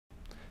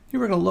Here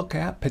we're going to look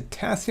at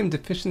potassium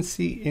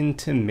deficiency in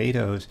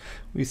tomatoes.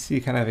 We see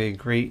kind of a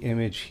great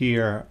image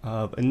here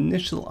of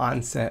initial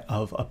onset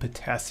of a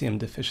potassium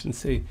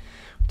deficiency.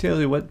 We tell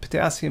you what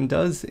potassium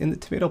does in the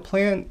tomato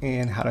plant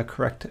and how to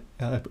correct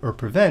or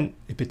prevent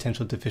a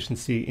potential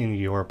deficiency in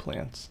your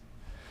plants.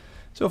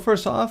 So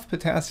first off,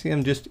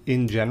 potassium just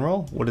in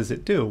general, what does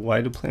it do?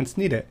 Why do plants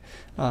need it?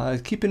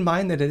 Keep in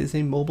mind that it is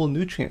a mobile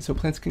nutrient, so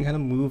plants can kind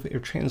of move or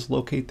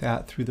translocate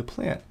that through the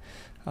plant.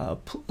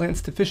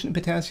 Plants deficient in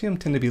potassium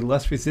tend to be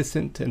less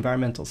resistant to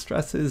environmental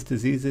stresses,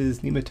 diseases,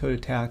 nematode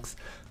attacks.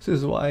 So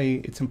this is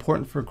why it's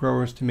important for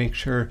growers to make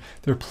sure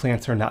their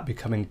plants are not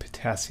becoming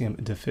potassium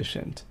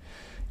deficient.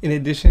 In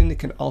addition, it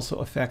can also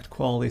affect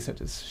qualities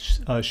such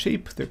as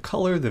shape, the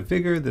color, the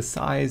vigor, the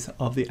size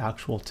of the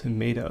actual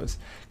tomatoes.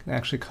 It can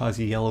actually cause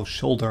yellow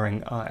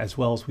shouldering as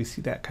well, as we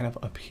see that kind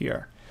of up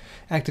here.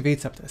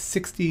 Activates up to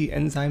 60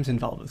 enzymes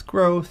involved with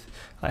growth,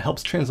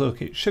 helps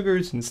translocate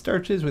sugars and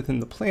starches within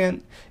the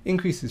plant,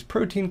 increases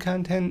protein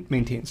content,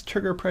 maintains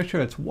trigger pressure,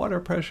 that's water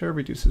pressure,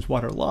 reduces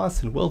water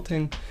loss and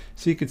wilting.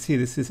 So you can see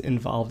this is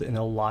involved in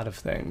a lot of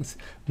things.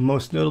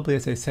 Most notably,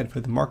 as I said,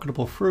 for the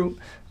marketable fruit,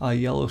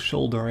 yellow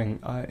shouldering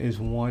is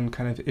one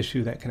kind of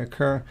issue that can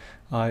occur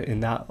and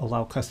not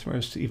allow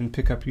customers to even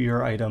pick up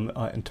your item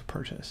and to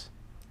purchase.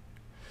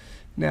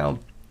 Now,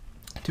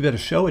 to be able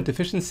to show a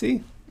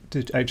deficiency,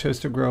 I chose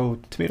to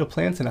grow tomato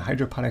plants in a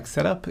hydroponic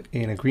setup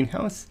in a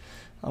greenhouse,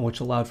 which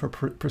allowed for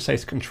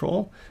precise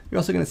control. You're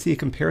also going to see a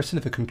comparison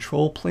of a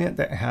control plant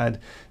that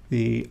had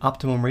the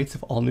optimum rates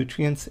of all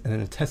nutrients, and then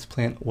a test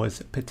plant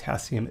was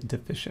potassium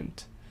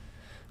deficient.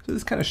 So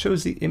this kind of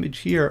shows the image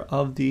here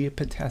of the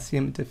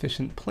potassium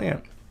deficient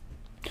plant.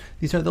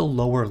 These are the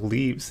lower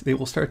leaves. They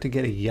will start to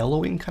get a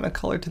yellowing kind of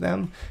color to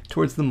them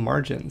towards the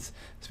margins.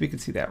 So we can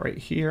see that right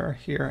here,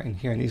 here, and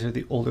here, and these are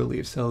the older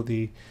leaves. So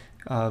the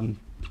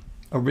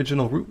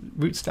original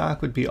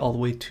rootstock would be all the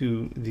way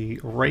to the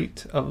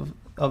right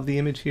of the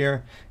image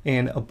here,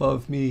 and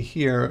above me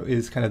here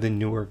is kind of the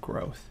newer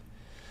growth.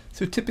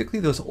 So typically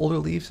those older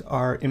leaves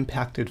are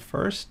impacted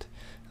first.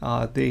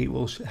 They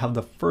will have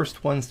the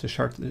first ones to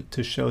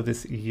show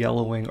this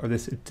yellowing or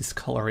this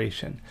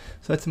discoloration.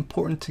 So that's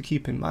important to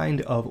keep in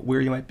mind of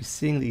where you might be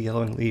seeing the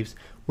yellowing leaves,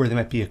 where they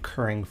might be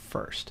occurring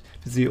first.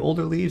 If it's the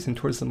older leaves and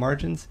towards the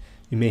margins,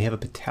 you may have a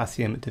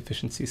potassium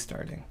deficiency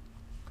starting.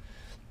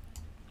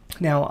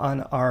 Now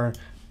on our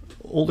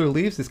older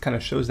leaves, this kind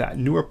of shows that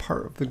newer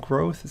part of the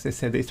growth. As I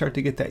said, they start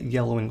to get that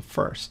yellowing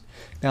first.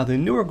 Now the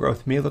newer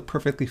growth may look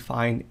perfectly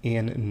fine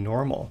and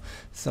normal.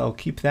 So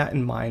keep that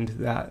in mind,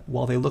 that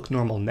while they look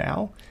normal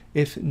now,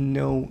 if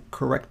no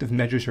corrective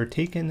measures are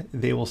taken,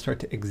 they will start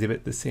to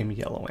exhibit the same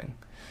yellowing.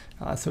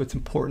 So it's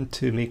important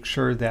to make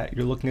sure that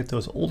you're looking at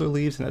those older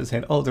leaves and not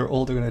saying, oh, they're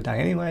old, they're going to die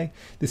anyway.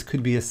 This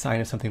could be a sign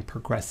of something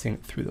progressing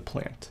through the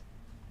plant.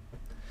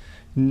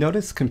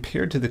 Notice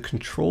compared to the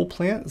control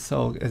plant,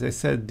 so as I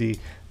said, the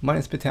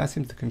minus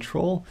potassium to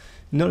control,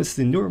 notice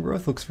the newer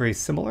growth looks very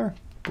similar.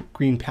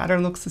 Green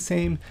pattern looks the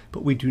same,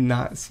 but we do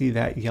not see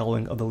that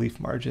yellowing of the leaf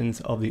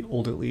margins of the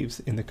older leaves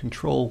in the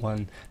control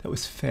one that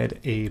was fed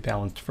a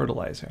balanced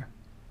fertilizer.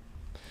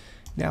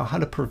 Now, how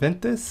to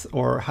prevent this,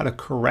 or how to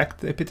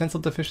correct a potential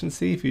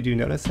deficiency if you do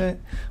notice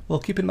it? Well,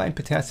 keep in mind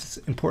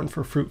potassium is important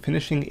for fruit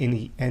finishing in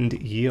the end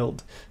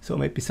yield. So it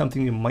might be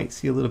something you might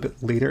see a little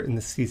bit later in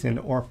the season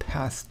or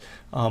past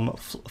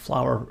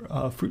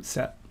flower fruit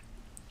set.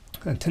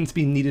 It tends to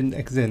be needed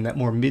in that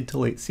more mid to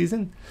late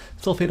season.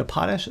 Sulfate of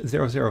potash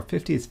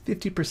 0050 is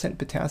 50%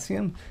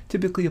 potassium,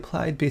 typically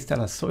applied based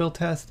on a soil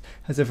test,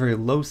 has a very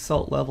low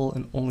salt level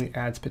and only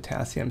adds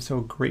potassium. So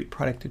a great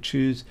product to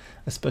choose,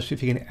 especially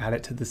if you can add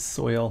it to the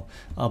soil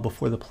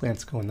before the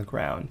plants go in the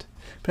ground.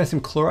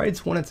 Potassium chloride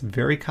is one that's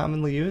very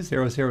commonly used,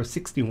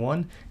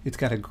 0061. It's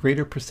got a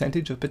greater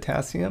percentage of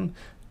potassium,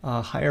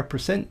 higher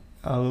percent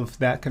of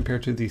that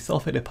compared to the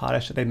sulfate of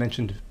potash that I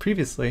mentioned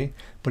previously,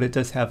 but it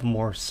does have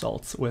more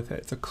salts with it.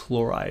 It's a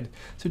chloride,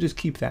 so just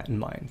keep that in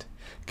mind.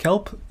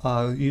 Kelp,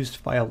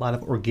 used by a lot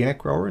of organic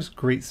growers,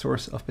 great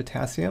source of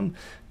potassium,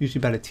 usually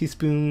about a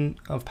teaspoon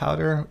of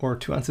powder or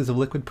 2 ounces of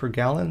liquid per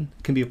gallon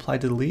can be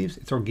applied to the leaves.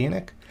 It's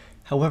organic.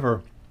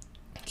 However,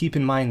 keep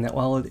in mind that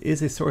while it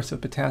is a source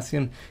of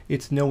potassium,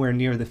 it's nowhere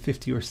near the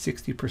 50 or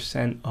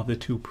 60% of the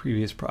two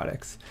previous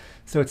products.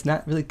 So it's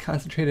not really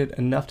concentrated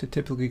enough to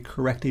typically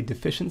correct a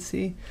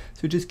deficiency.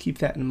 So just keep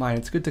that in mind.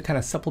 It's good to kind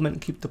of supplement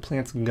and keep the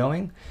plants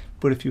going.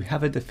 But if you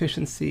have a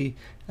deficiency,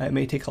 it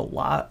may take a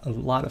lot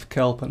of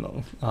kelp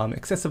and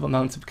excessive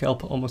amounts of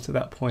kelp almost to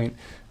that point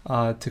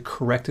to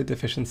correct a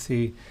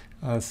deficiency.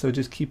 So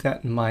just keep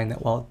that in mind,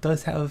 that while it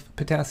does have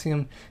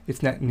potassium,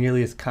 it's not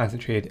nearly as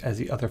concentrated as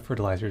the other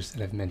fertilizers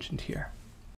that I've mentioned here.